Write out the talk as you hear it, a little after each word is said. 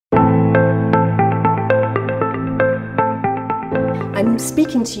I'm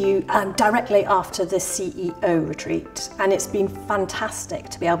speaking to you directly after the CEO retreat, and it's been fantastic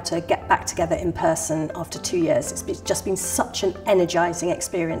to be able to get back together in person after 2 years. It's just been such an energising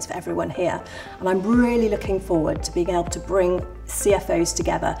experience for everyone here, and I'm really looking forward to being able to bring CFOs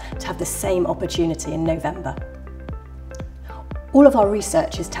together to have the same opportunity in November. All of our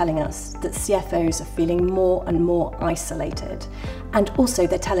research is telling us that CFOs are feeling more and more isolated. And also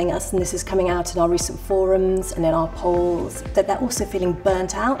they're telling us, and this is coming out in our recent forums and in our polls, that they're also feeling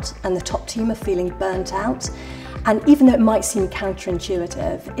burnt out, and the top team are feeling burnt out. And even though it might seem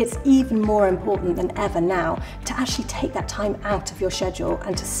counterintuitive, it's even more important than ever now to actually take that time out of your schedule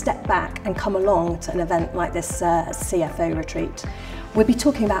and to step back and come along to an event like this CFO retreat. We'll be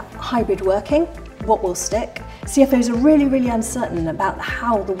talking about hybrid working, what will stick. CFOs are really uncertain about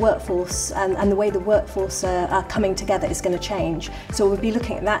how the workforce and the way the workforce are coming together is going to change. So we'll be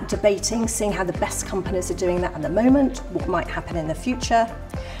looking at that, debating, seeing how the best companies are doing that at the moment, what might happen in the future.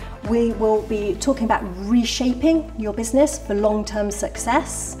 We will be talking about reshaping your business for long-term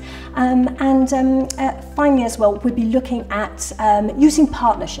success. Finally as well, we'll be looking at using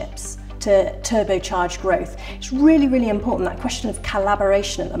partnerships to turbocharge growth. It's really important, that question of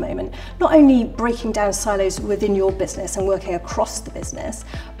collaboration at the moment, not only breaking down silos within your business and working across the business,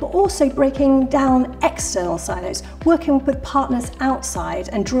 but also breaking down external silos, working with partners outside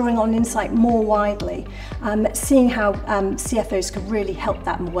and drawing on insight more widely, seeing how CFOs can really help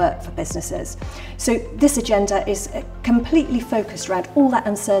that work for businesses. So this agenda is completely focused around all that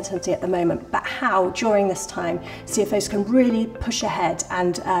uncertainty at the moment, but how during this time CFOs can really push ahead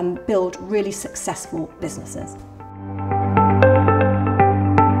and build really successful businesses.